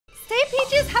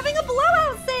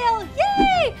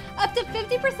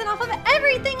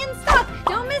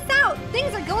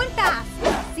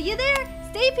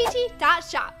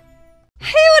pgpt.shop.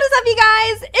 Hey, what is up, you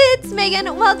guys? It's Megan.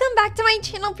 Welcome back to my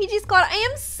channel, PG Squad. I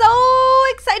am so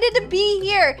excited to be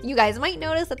here. You guys might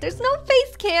notice that there's no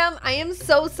face cam. I am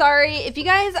so sorry. If you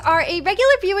guys are a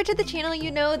regular viewer to the channel, you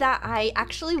know that I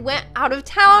actually went out of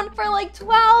town for like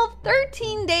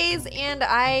 13 days, and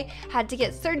I had to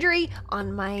get surgery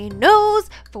on my nose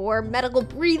for medical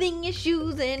breathing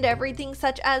issues and everything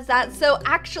such as that. So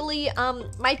actually,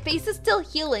 my face is still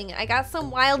healing. I got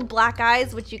some wild black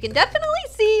eyes, which you can definitely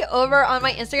see over on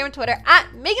my Instagram and Twitter at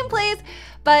Meganplays.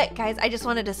 But guys, I just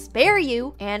wanted to spare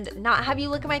you and not have you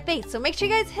look at my face. So make sure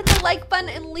you guys hit the like button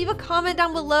and leave a comment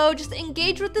down below. Just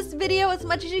engage with this video as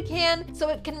much as you can so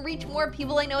it can reach more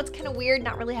people. I know it's kind of weird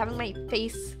not really having my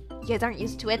face. You guys aren't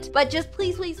used to it, but just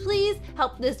please, please, please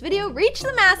help this video reach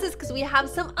the masses because we have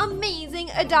some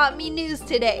amazing Adopt Me news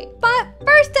today. But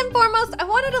first and foremost, I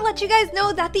wanted to let you guys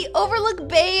know that the Overlook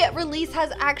Bay release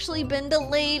has actually been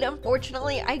delayed.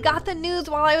 Unfortunately, I got the news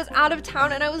while I was out of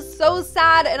town and I was so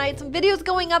sad, and I had some videos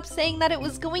going up saying that it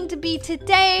was going to be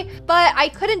today, but I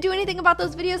couldn't do anything about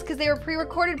those videos because they were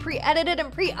pre-recorded, pre-edited,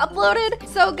 and pre-uploaded.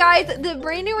 So guys, the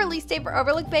brand new release date for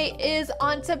Overlook Bay is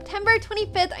on September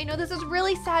 25th. I know this is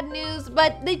really sad news,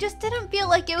 but they just didn't feel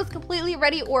like it was completely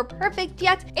ready or perfect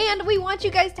yet, and we want you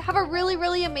guys to have a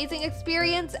really amazing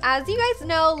experience. As you guys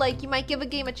know, like, you might give a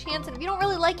game a chance, and if you don't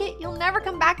really like it, you'll never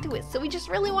come back to it. So we just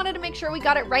really wanted to make sure we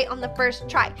got it right on the first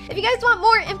try. If you guys want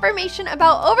more information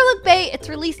about Overlook Bay, its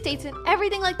release dates and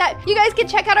everything like that, you guys can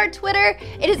check out our Twitter.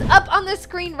 It is up on the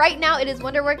screen right now. It is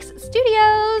Wonderworks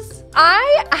Studios.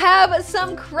 I have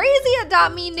some crazy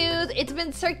Adopt Me news. It's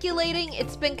been circulating.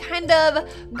 It's been kind of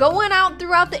going out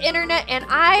throughout the internet, and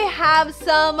I have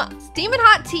some steaming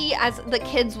hot tea, as the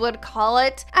kids would call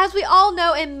it. As we all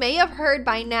know and may have heard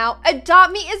by now,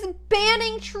 Adopt Me is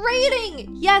banning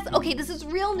trading. Yes, okay, this is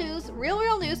real news,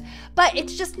 real news, but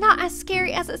it's just not as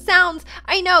scary as it sounds.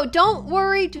 I know, don't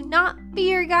worry, do not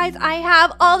fear, guys. I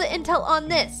have all the intel on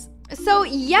this. So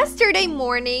yesterday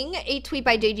morning, a tweet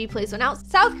by JGPlays went out.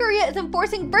 South Korea is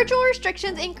enforcing virtual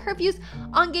restrictions and curfews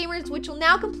on gamers, which will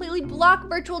now completely block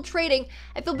virtual trading.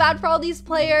 I feel bad for all these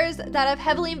players that have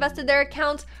heavily invested their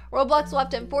accounts. Roblox will have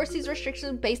to enforce these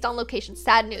restrictions based on location.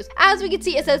 Sad news. As we can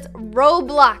see, it says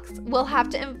Roblox will have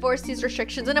to enforce these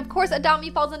restrictions, and of course Adopt Me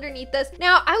falls underneath this.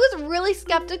 Now, I was really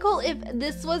skeptical if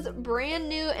this was brand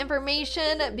new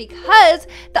information because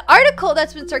the article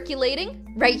that's been circulating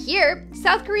right here,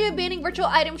 South Korea banning virtual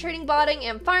item trading, botting,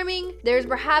 and farming. There's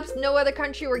perhaps no other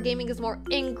country where gaming is more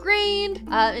ingrained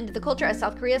into the culture as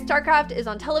South Korea. StarCraft is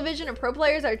on television, and pro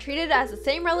players are treated as the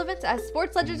same relevance as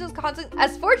sports legends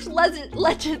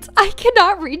legends. I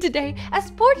cannot read today. As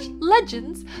sports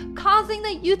legends, causing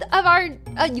the youth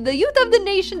of the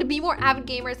nation to be more avid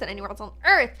gamers than anywhere else on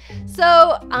Earth.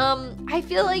 So I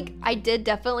feel like I did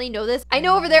definitely know this. I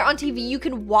know over there on TV you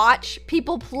can watch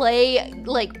people play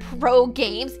like pro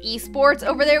games, esports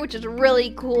over there, which is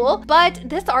really cool. But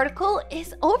this article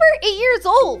is over 8 years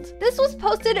old. This was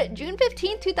posted June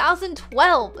 15,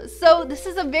 2012. So this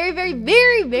is a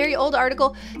very old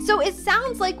article. So it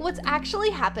sounds like what's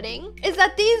actually happening is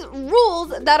that these rules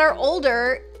that are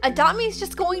older, Adopt Me is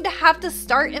just going to have to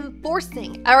start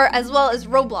enforcing, or as well as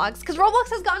Roblox, because Roblox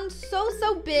has gotten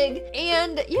so big,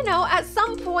 and you know, at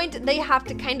some point they have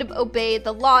to kind of obey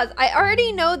the laws. I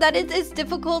already know that it is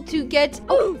difficult to get.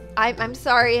 Oh, I'm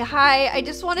sorry. Hi, I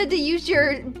just wanted to use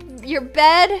your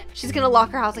bed. She's gonna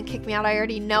lock her house and kick me out. I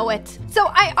already know it. So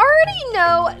I already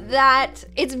know that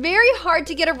it's very hard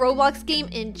to get a Roblox game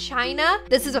in China.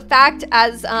 This is a fact,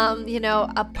 as you know,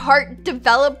 a part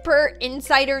developer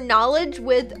insider knowledge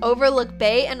with Overlook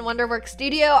Bay and Wonderworks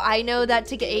Studio. I know that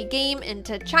to get a game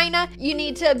into China, you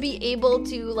need to be able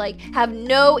to like have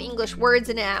no English words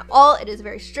in it at all. It is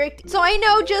very strict. So I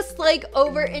know just like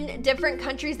over in different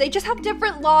countries, they just have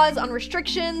different laws on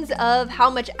restrictions of how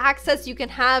much access you can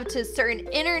have to certain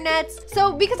internets.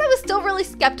 So because I was still really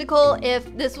skeptical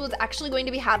if this was actually going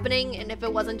to be happening and if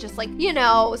it wasn't just like, you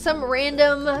know, some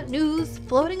random news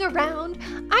floating around,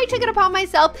 I took it upon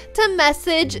myself to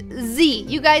message Z.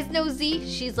 You guys know Z.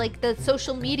 She's like the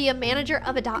social media manager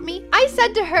of Adopt Me. I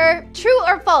said to her, true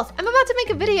or false? I'm about to make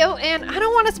a video and I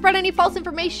don't want to spread any false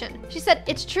information. She said,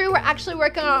 it's true. We're actually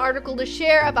working on an article to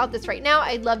share about this right now.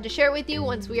 I'd love to share it with you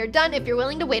once we are done if you're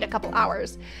willing to wait a couple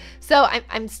hours. So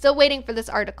I'm still waiting for this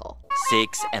article.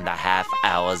 6.5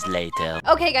 hours later.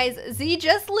 Okay guys, Z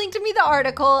just linked me the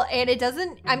article and it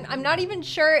doesn't, I'm not even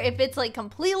sure if it's like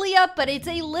completely up, but it's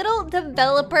a little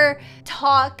developer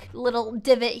talk, little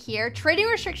divot here. Trading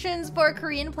restrictions for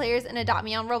Korean players in Adopt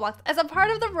Me on Roblox. As a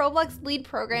part of the Roblox lead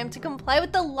program to comply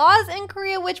with the laws in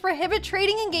Korea which prohibit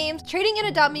trading in games, trading in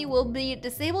Adopt Me will be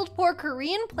disabled for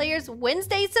Korean players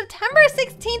Wednesday, September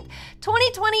 16th,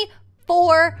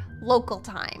 2024. Local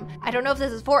time. I don't know if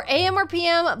this is 4 a.m. or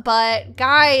p.m., but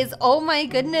guys, oh my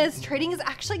goodness, trading is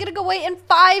actually gonna go away in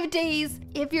 5 days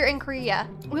if you're in Korea.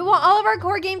 We want all of our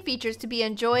core game features to be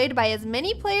enjoyed by as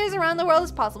many players around the world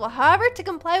as possible. However, to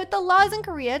comply with the laws in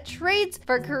Korea, trades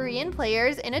for Korean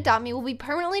players in Adopt Me will be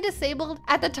permanently disabled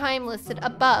at the time listed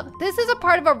above. This is a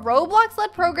part of a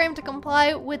Roblox-led program to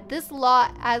comply with this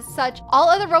law. As such, all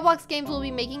other Roblox games will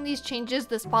be making these changes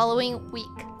this following week.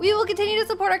 We will continue to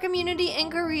support our community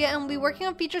in Korea and we'll be working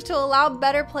on features to allow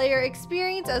better player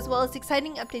experience as well as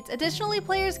exciting updates. Additionally,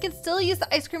 players can still use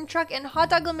the ice cream truck and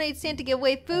hot dog lemonade stand to give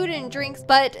away food and drinks,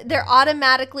 but they're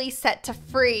automatically set to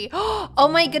free. Oh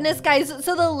my goodness, guys.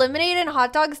 So the lemonade and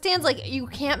hot dog stands, like you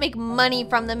can't make money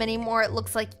from them anymore, it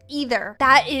looks like either.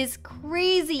 That is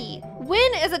crazy.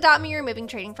 When is Adopt Me removing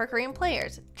trading for Korean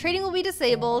players? Trading will be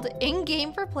disabled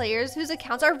in-game for players whose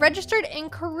accounts are registered in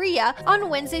Korea on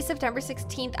Wednesday, September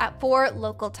 16th at 4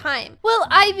 local time. Will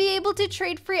I be able to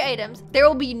trade free items? There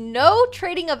will be no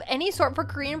trading of any sort for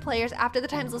Korean players after the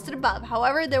times listed above.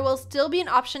 However, there will still be an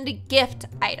option to gift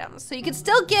items. So you can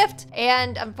still gift,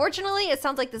 and unfortunately, it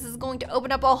sounds like this is going to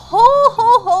open up a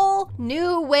whole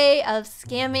new way of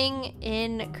scamming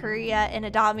in Korea in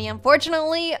Adopt Me.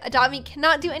 Unfortunately, Adopt Me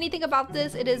cannot do anything about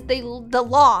this. It is the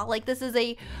law. Like, this is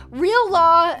a real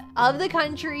law of the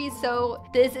country, so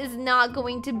this is not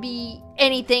going to be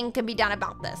anything can be done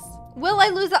about this. Will I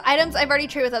lose the items I've already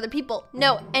traded with other people?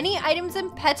 No, any items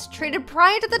and pets traded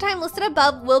prior to the time listed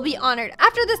above will be honored.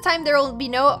 After this time, there will be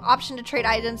no option to trade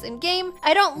items in game.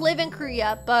 I don't live in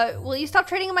Korea, but will you stop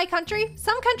trading in my country?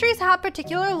 Some countries have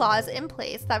particular laws in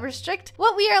place that restrict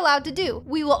what we are allowed to do.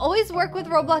 We will always work with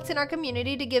Roblox in our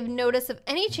community to give notice of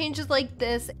any changes like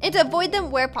this and to avoid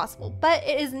them where possible, but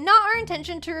it is not our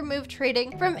intention to remove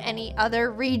trading from any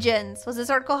other regions. Was this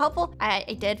article helpful?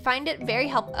 I did find it very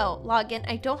helpful. Oh, login.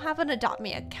 I don't have an Adopt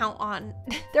Me account on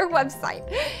their website.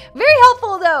 Very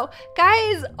helpful though.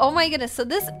 Guys, oh my goodness. So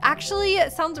this actually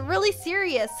sounds really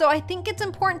serious. So I think it's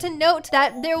important to note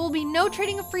that there will be no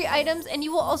trading of free items and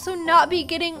you will also not be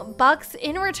getting bucks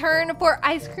in return for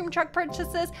ice cream truck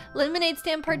purchases, lemonade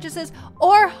stand purchases,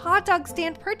 or hot dog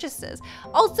stand purchases.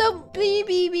 Also,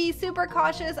 be super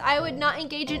cautious. I would not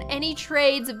engage in any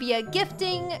trades via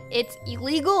gifting. It's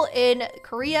illegal in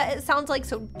Korea, it sounds like,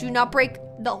 so do not break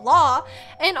the law,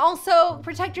 and also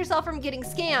protect yourself from getting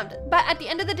scammed. But at the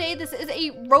end of the day, this is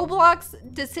a Roblox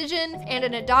decision and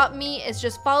an Adopt Me is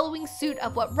just following suit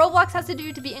of what Roblox has to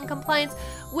do to be in compliance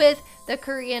with the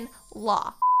Korean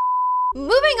law.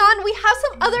 Moving on, we have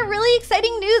some other really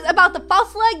exciting news about the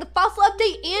fossil egg, the fossil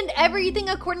update, and everything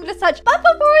according to such. But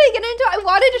before we get into it, I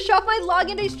wanted to show off my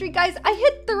login day streak, guys. I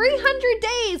hit 300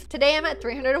 days. Today I'm at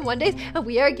 301 days, and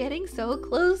we are getting so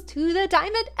close to the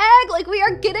diamond egg. Like, we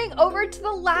are getting over to the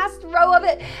last row of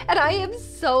it, and I am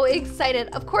so excited.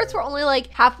 Of course, we're only like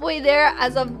halfway there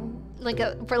as of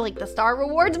for the star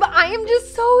rewards, but I am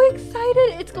just so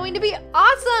excited. It's going to be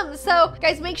awesome. So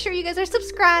guys, make sure you guys are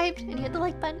subscribed and you hit the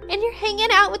like button and you're hanging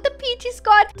out with the Peachy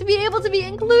Squad to be able to be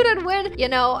included when, you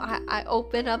know, I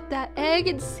open up that egg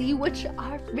and see which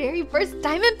our very first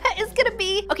diamond pet is gonna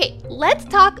be. Okay, let's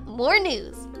talk more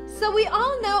news. So we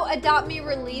all know Adopt Me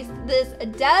released this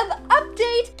dev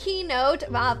update keynote,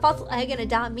 Fossil Egg and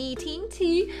Adopt Me Team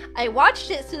T. I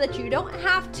watched it so that you don't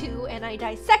have to, and I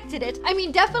dissected it. I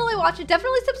mean, definitely watch it,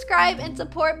 definitely subscribe and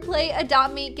support Play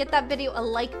Adopt Me. Get that video a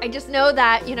like. I just know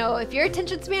that, you know, if your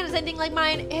attention span is anything like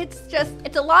mine, it's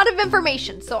a lot of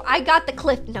information. So I got the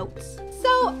cliff notes.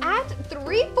 So at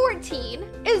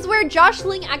 3:14 is where Josh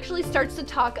Ling actually starts to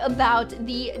talk about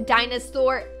the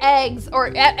dinosaur eggs,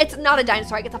 or it's not a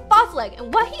dinosaur egg, it's a fossil egg.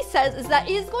 And what he says is that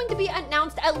it is going to be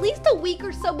announced at least a week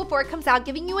or so before it comes out,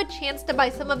 giving you a chance to buy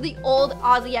some of the old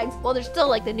Aussie eggs. Well, they're still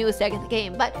like the newest egg in the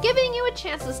game, but giving you a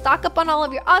chance to stock up on all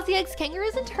of your Aussie eggs,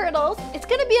 kangaroos, and turtles. It's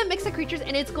gonna be a mix of creatures,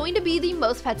 and it's going to be the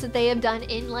most pets that they have done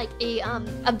in like a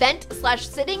event slash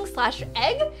sitting slash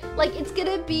egg. Like, it's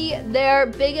gonna be their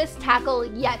biggest tackle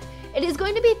yet. It is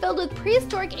going to be filled with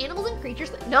prehistoric animals and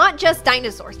creatures, not just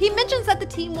dinosaurs. He mentions that the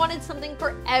team wanted something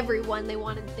for everyone. They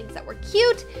wanted things that were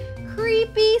cute,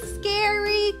 creepy,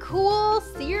 scary, cool,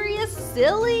 serious,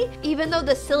 silly, even though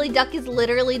the silly duck is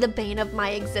literally the bane of my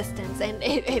existence and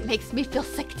it makes me feel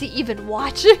sick to even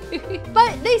watch.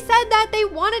 But they said that they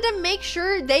wanted to make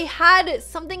sure they had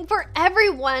something for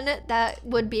everyone that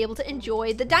would be able to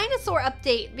enjoy the dinosaur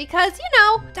update because, you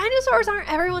know, dinosaurs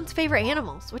aren't everyone's favorite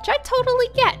animals, which I totally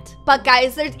get. But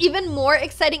guys, there's even more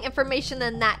exciting information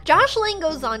than that. Josh Lane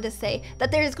goes on to say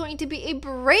that there is going to be a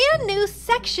brand new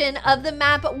section of the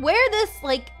map where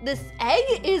this egg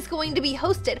is going to be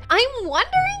hosted. I'm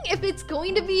wondering if it's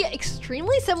going to be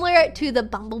extremely similar to the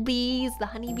bumblebees, the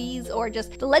honeybees, or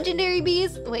just the legendary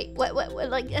bees. Wait, what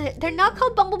like, they're not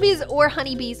called bumblebees or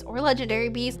honeybees or legendary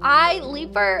bees. I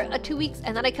leave for 2 weeks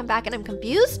and then I come back and I'm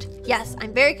confused. Yes,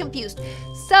 I'm very confused.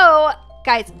 So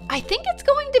guys, I think it's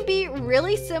going to be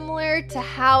really similar to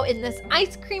how in this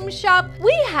ice cream shop,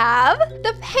 we have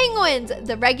the penguins,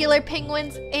 the regular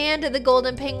penguins and the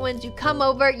golden penguins. You come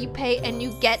over, you pay, and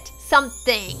you get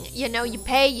something. You know, you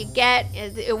pay, you get,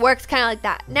 it works kind of like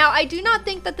that. Now, I do not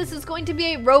think that this is going to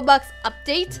be a Robux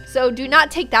update, so do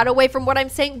not take that away from what I'm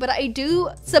saying, but I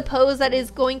do suppose that is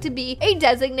going to be a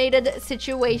designated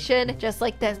situation just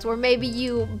like this, where maybe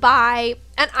you buy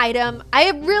an item. I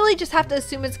really just have to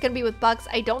assume it's gonna be with bucks.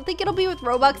 I don't think it'll be with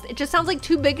Robux. It just sounds like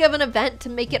too big of an event to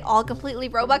make it all completely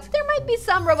Robux. There might be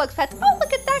some Robux pets. Oh,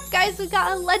 look at that, guys. We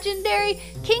got a legendary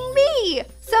King Bee.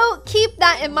 So keep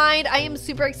that in mind. I am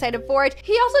super excited for it.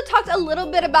 He also talked a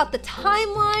little bit about the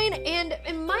timeline, and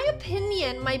in my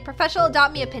opinion, my professional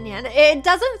Adopt Me opinion, it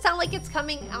doesn't sound like it's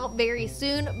coming out very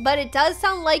soon, but it does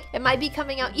sound like it might be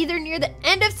coming out either near the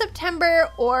end of September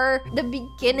or the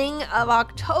beginning of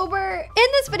October. In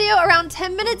this video, around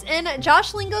 10 minutes in,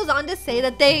 Josh Lane goes on to say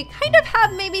that they kind of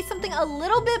have maybe something a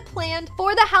little bit planned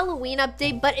for the Halloween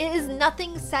update, but it is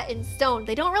nothing set in stone.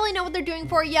 They don't really know what they're doing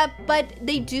for it yet, but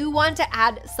they do want to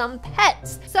add some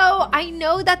pets. So I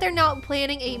know that they're not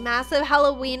planning a massive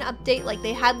Halloween update like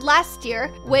they had last year,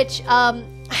 which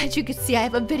as you can see, I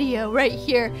have a video right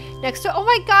here next to, oh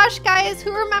my gosh, guys,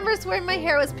 who remembers when my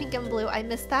hair was pink and blue? I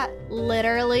missed that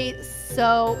literally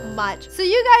so much. So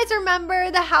you guys remember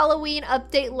the Halloween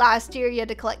update last year? You had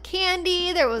to collect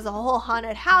candy. There was a whole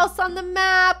haunted house on the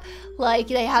map. Like,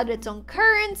 they had its own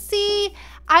currency.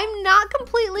 I'm not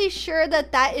completely sure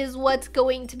that that is what's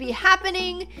going to be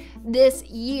happening this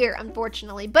year,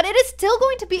 unfortunately, but it is still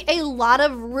going to be a lot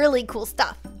of really cool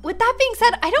stuff. With that being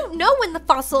said, I don't know when the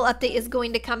fossil update is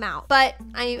going to come out, but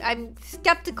I'm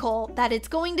skeptical that it's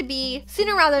going to be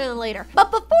sooner rather than later. But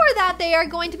before that, they are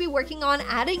going to be working on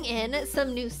adding in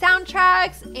some new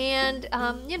soundtracks and,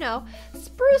 you know,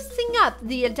 sprucing up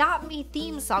the Adopt Me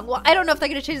theme song. Well, I don't know if they're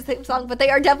going to change the theme song, but they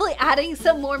are definitely adding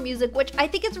some more music, which I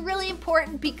think is really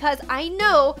important because I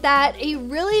know that a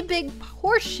really big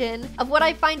portion of what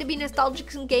I find to be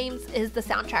nostalgic in games is the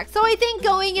soundtrack. So I think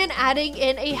going and adding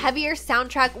in a heavier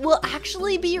soundtrack will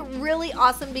actually be really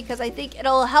awesome because I think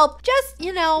it'll help just,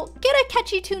 you know, get a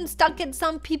catchy tune stuck in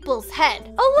some people's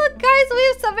head. Oh, look, guys, we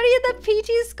have somebody in the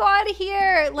PG squad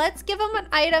here. Let's give them an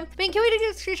item. I mean, can we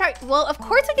get a screenshot? Well, of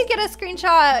course I could get a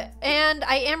screenshot, and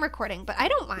I am recording, but I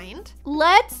don't mind.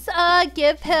 Let's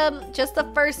give him just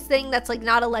the first thing that's like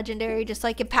not a legendary, just so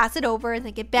I can pass it over and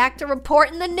then get back to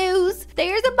reporting the news.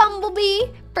 There's a bumblebee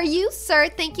for you, sir.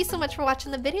 Thank you so much for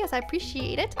watching the videos. I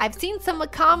appreciate it. I've seen some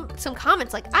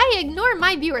comments like, I ignore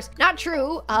my viewers. Not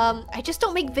true. I just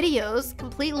don't make videos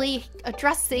completely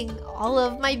addressing all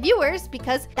of my viewers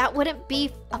because that wouldn't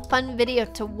be a fun video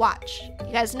to watch.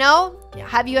 You guys know?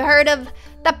 Have you heard of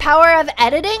the power of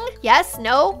editing? Yes?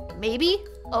 No? Maybe?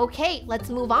 Okay, let's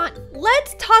move on.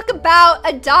 Let's talk about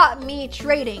Adopt Me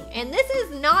trading. And this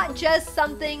is not just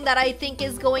something that I think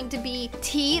is going to be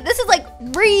tea. This is like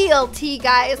real tea,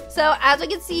 guys. So as we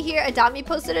can see here, Adopt Me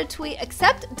posted a tweet,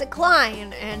 accept,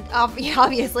 decline. And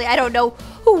obviously, I don't know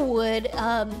who would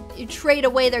trade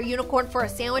away their unicorn for a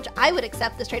sandwich. I would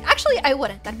accept this trade. Actually, I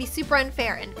wouldn't. That'd be super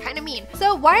unfair and kind of mean.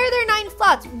 So why are there 9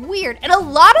 slots? Weird. And a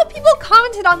lot of people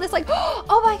commented on this like,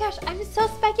 oh my gosh, I'm so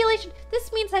speculation.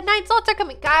 This means that 9 slots are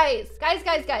coming. Guys.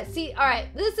 See, all right,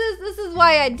 this is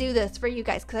why I do this for you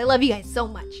guys, because I love you guys so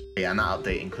much. Yeah, and that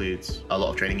update includes a lot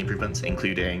of trading improvements,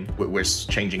 including we're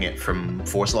changing it from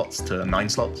 4 slots to 9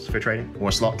 slots for trading.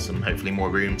 More slots and hopefully more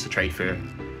room to trade for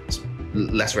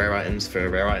less rare items for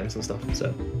rare items and stuff.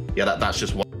 So yeah, that's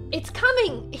just one. It's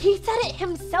coming. He said it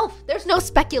himself. There's no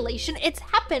speculation. It's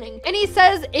happening. And he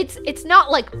says it's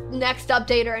not like next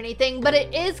update or anything, but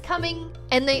it is coming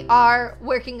and they are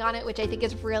working on it, which I think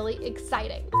is really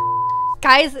exciting.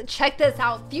 Guys, check this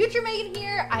out. Future Megan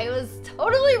here. I was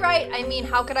totally right. I mean,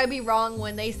 how could I be wrong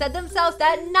when they said themselves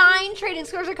that 9 trading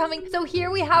squares are coming? So here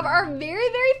we have our very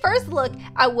first look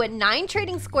at what 9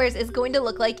 trading squares is going to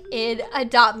look like in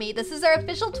Adopt Me. This is their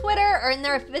official Twitter or in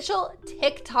their official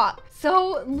TikTok.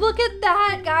 So look at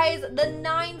that, guys, the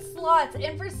 9 slots.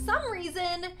 And for some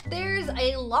reason, there's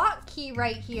a lock key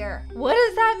right here. What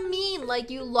does that mean?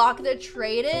 Like you lock the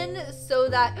trade in so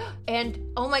that, and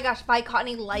oh my gosh, by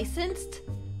Courtney licensed?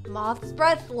 Moth's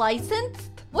Breath licensed?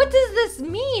 What does this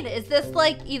mean? Is this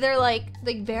like either like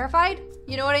verified?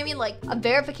 You know what I mean? Like a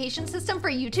verification system for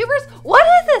YouTubers? What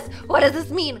is this? What does this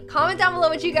mean? Comment down below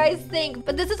what you guys think.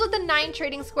 But this is what the 9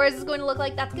 trading squares is going to look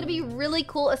like. That's going to be really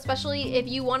cool, especially if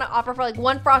you want to offer for like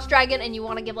 1 frost dragon and you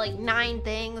want to give like 9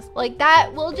 things. Like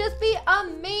that will just be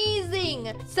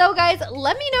amazing. So guys,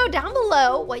 let me know down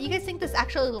below what you guys think this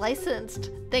actually licensed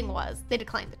thing was. They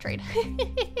declined the trade.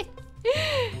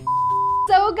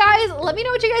 So guys, let me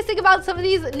know what you guys think about some of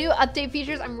these new update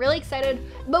features. I'm really excited,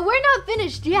 but we're not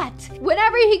finished yet.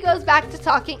 Whenever he goes back to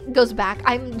talking,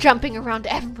 I'm jumping around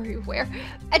everywhere.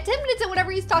 At 10 minutes and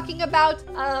whenever he's talking about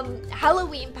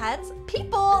Halloween pets,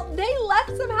 people, they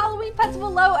left some Halloween pets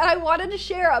below and I wanted to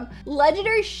share them.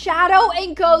 Legendary Shadow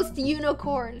and Ghost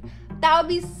Unicorn. That would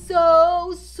be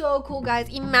so cool, guys.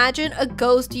 Imagine a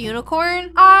ghost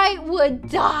unicorn. I would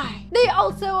die. They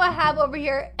also have over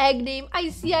here Egg Name,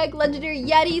 Icy Egg, Legendary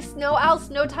Yeti, Snow Owl,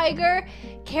 Snow Tiger,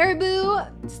 Caribou,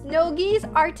 Snow Geese,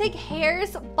 Arctic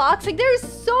Hares, Fox. Like there's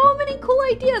so many cool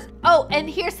ideas. Oh, and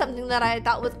here's something that I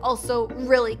thought was also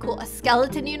really cool. A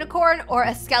skeleton unicorn or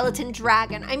a skeleton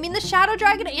dragon. I mean, the Shadow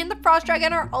Dragon and the Frost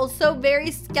Dragon are also very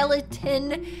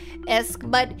skeleton-esque,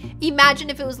 but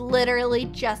imagine if it was literally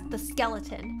just the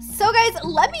skeleton. So guys,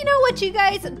 let me know what you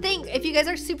guys think. If you guys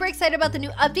are super excited about the new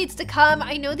updates to come,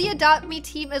 I know the Adopt Me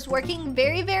team is working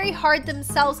very hard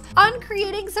themselves on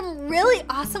creating some really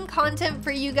awesome content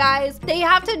for you guys. They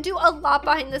have to do a lot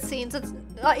behind the scenes.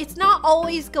 It's not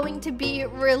always going to be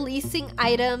releasing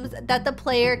items that the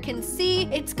player can see.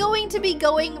 It's going to be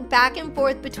going back and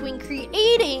forth between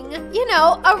creating, you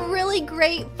know, a really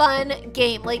great fun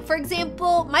game. Like for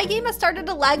example, my game has started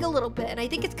to lag a little bit and I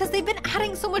think it's because they've been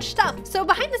adding so much stuff. So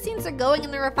behind the scenes they're going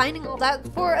and they're refining all that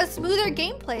for a smoother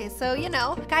gameplay. So, you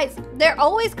know, guys, they're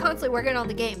always constantly working on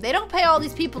the game. They don't pay all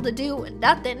these people to do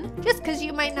nothing. Just because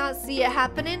you might not see it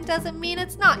happening doesn't mean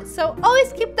it's not. So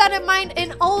always keep that in mind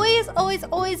and always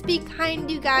be kind,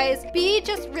 you guys. Be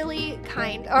just really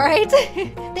kind, all right?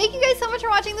 Thank you guys so much for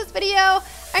watching this video.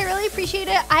 I really appreciate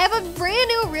it. I have a brand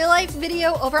new real life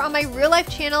video over on my real life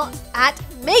channel at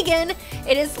Megan.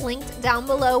 It is linked down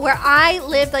below where I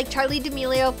lived like Charlie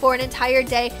D'Amelio for an entire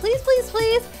day. Please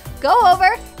go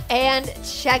over and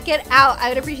check it out. I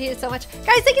would appreciate it so much.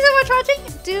 Guys, thank you so much for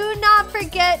watching. Do not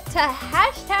forget to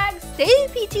hashtag stay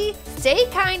peachy, stay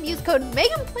kind, use code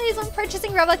Meganplays when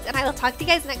purchasing Roblox, and I will talk to you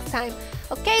guys next time.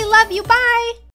 Okay, love you, bye.